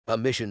A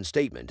mission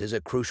statement is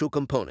a crucial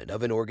component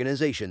of an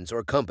organization's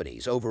or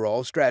company's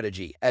overall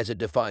strategy as it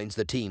defines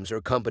the team's or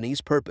company's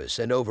purpose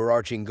and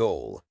overarching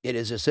goal. It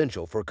is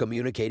essential for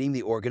communicating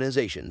the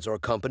organization's or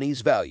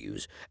company's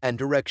values and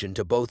direction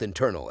to both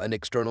internal and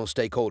external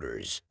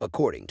stakeholders.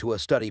 According to a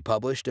study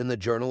published in the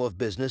Journal of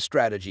Business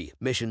Strategy,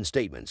 mission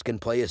statements can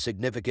play a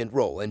significant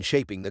role in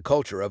shaping the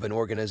culture of an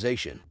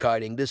organization,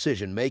 guiding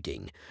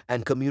decision-making,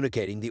 and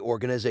communicating the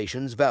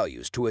organization's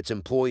values to its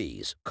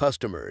employees,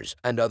 customers,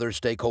 and other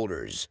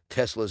stakeholders.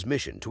 Tesla's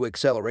mission to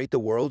accelerate the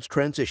world's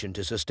transition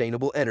to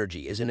sustainable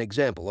energy is an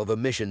example of a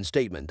mission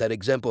statement that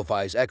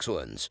exemplifies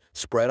excellence.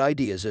 Spread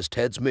ideas is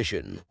Ted's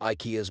mission.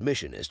 IKEA's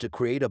mission is to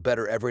create a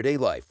better everyday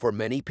life for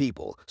many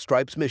people.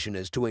 Stripe's mission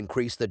is to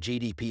increase the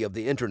GDP of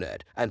the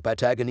internet, and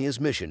Patagonia's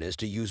mission is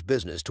to use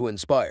business to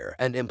inspire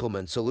and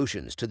implement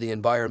solutions to the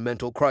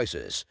environmental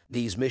crisis.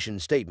 These mission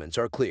statements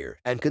are clear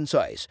and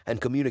concise and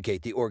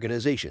communicate the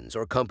organization's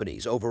or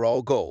company's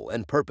overall goal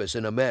and purpose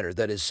in a manner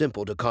that is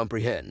simple to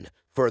comprehend.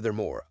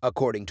 Furthermore,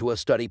 according to a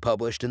study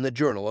published in the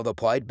Journal of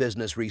Applied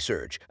Business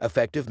Research,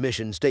 effective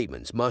mission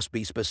statements must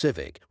be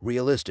specific,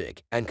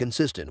 realistic, and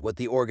consistent with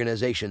the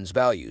organization's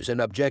values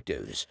and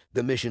objectives.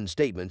 The mission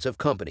statements of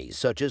companies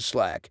such as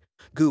Slack,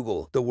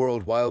 Google, the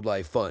World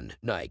Wildlife Fund,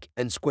 Nike,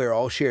 and Square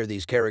all share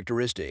these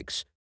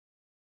characteristics.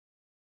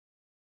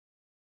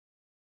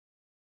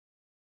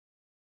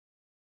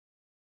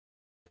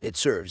 It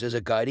serves as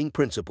a guiding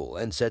principle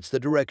and sets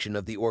the direction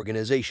of the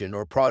organization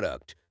or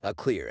product. A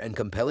clear and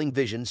compelling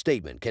vision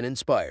statement can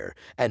inspire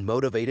and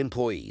motivate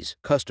employees,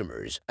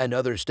 customers, and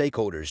other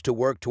stakeholders to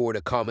work toward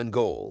a common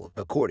goal.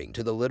 According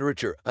to the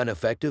literature, an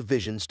effective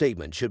vision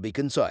statement should be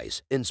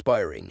concise,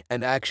 inspiring,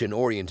 and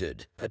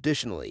action-oriented.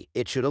 Additionally,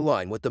 it should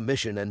align with the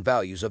mission and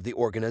values of the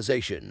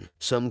organization.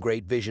 Some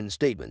great vision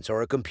statements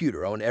are a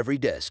computer on every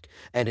desk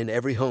and in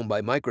every home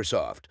by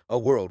Microsoft, a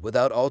world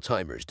without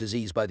Alzheimer's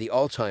disease by the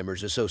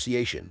Alzheimer's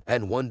Association,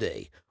 and one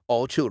day,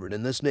 all children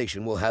in this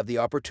nation will have the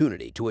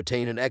opportunity to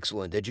attain an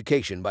excellent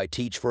education by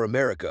Teach for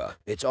America.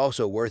 It's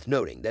also worth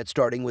noting that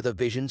starting with a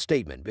vision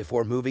statement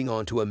before moving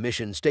on to a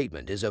mission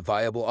statement is a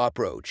viable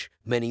approach.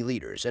 Many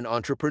leaders and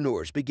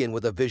entrepreneurs begin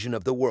with a vision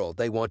of the world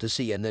they want to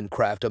see and then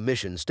craft a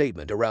mission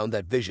statement around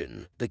that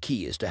vision. The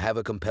key is to have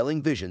a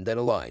compelling vision that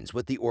aligns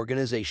with the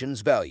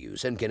organization's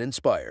values and can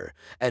inspire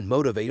and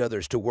motivate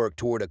others to work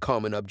toward a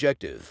common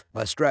objective.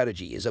 A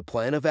strategy is a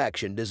plan of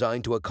action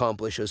designed to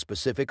accomplish a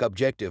specific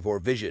objective or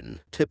vision.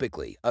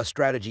 Typically, a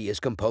strategy is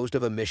composed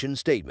of a mission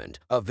statement,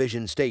 a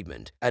vision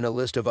statement, and a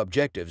list of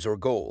objectives or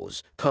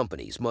goals.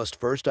 Companies must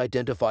first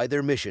identify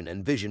their mission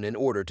and vision in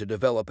order to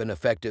develop an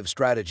effective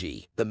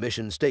strategy. The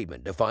mission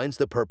statement defines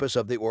the purpose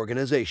of the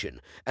organization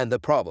and the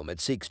problem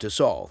it seeks to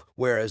solve,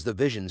 whereas the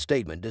vision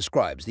statement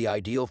describes the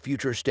ideal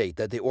future state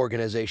that the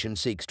organization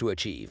seeks to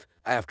achieve.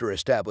 After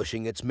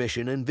establishing its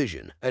mission and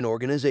vision, an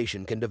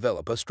organization can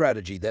develop a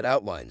strategy that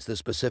outlines the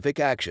specific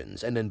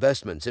actions and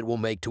investments it will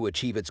make to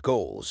achieve its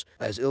goals.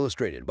 As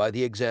illustrated by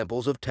the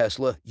examples of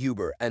Tesla,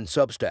 Uber, and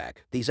Substack,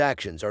 these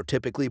actions are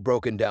typically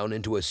broken down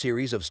into a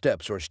series of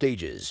steps or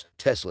stages.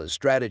 Tesla's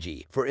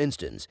strategy, for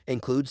instance,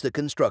 includes the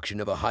construction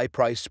of a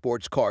high-priced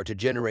sports car to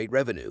generate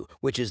revenue,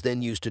 which is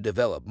then used to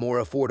develop more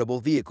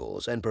affordable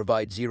vehicles and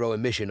provide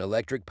zero-emission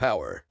electric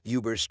power.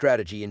 Uber's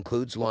strategy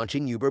includes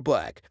launching Uber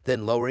Black,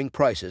 then lowering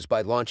prices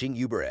by launching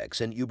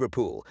UberX and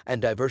Uberpool,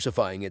 and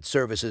diversifying its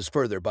services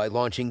further by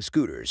launching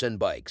scooters and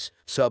bikes.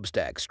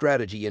 Substack's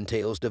strategy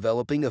entails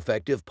developing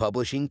effective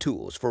publishing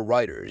tools for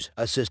writers,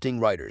 assisting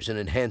writers in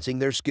enhancing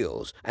their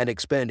skills, and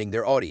expanding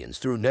their audience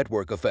through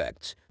network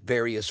effects.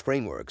 Various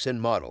frameworks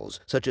and models,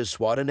 such as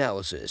SWOT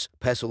analysis,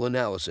 PESTLE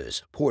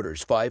analysis,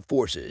 Porter's 5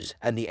 Forces,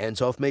 and the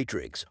Ansoff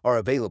Matrix, are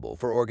available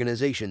for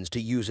organizations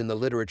to use in the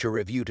literature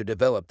review to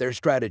develop their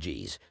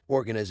strategies.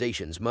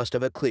 Organizations must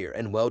have a clear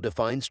and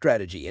well-defined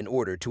strategy in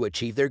order to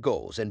achieve their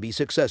goals and be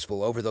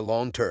successful over the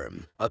long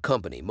term. A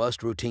company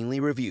must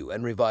routinely review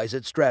and revise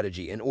its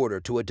strategy in order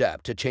to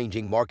adapt to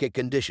changing market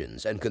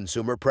conditions and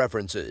consumer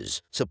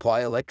preferences.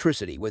 Supply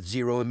electricity with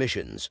zero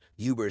emissions.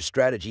 Uber's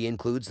strategy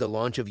includes the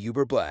launch of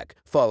Uber Black,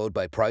 followed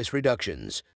by price reductions.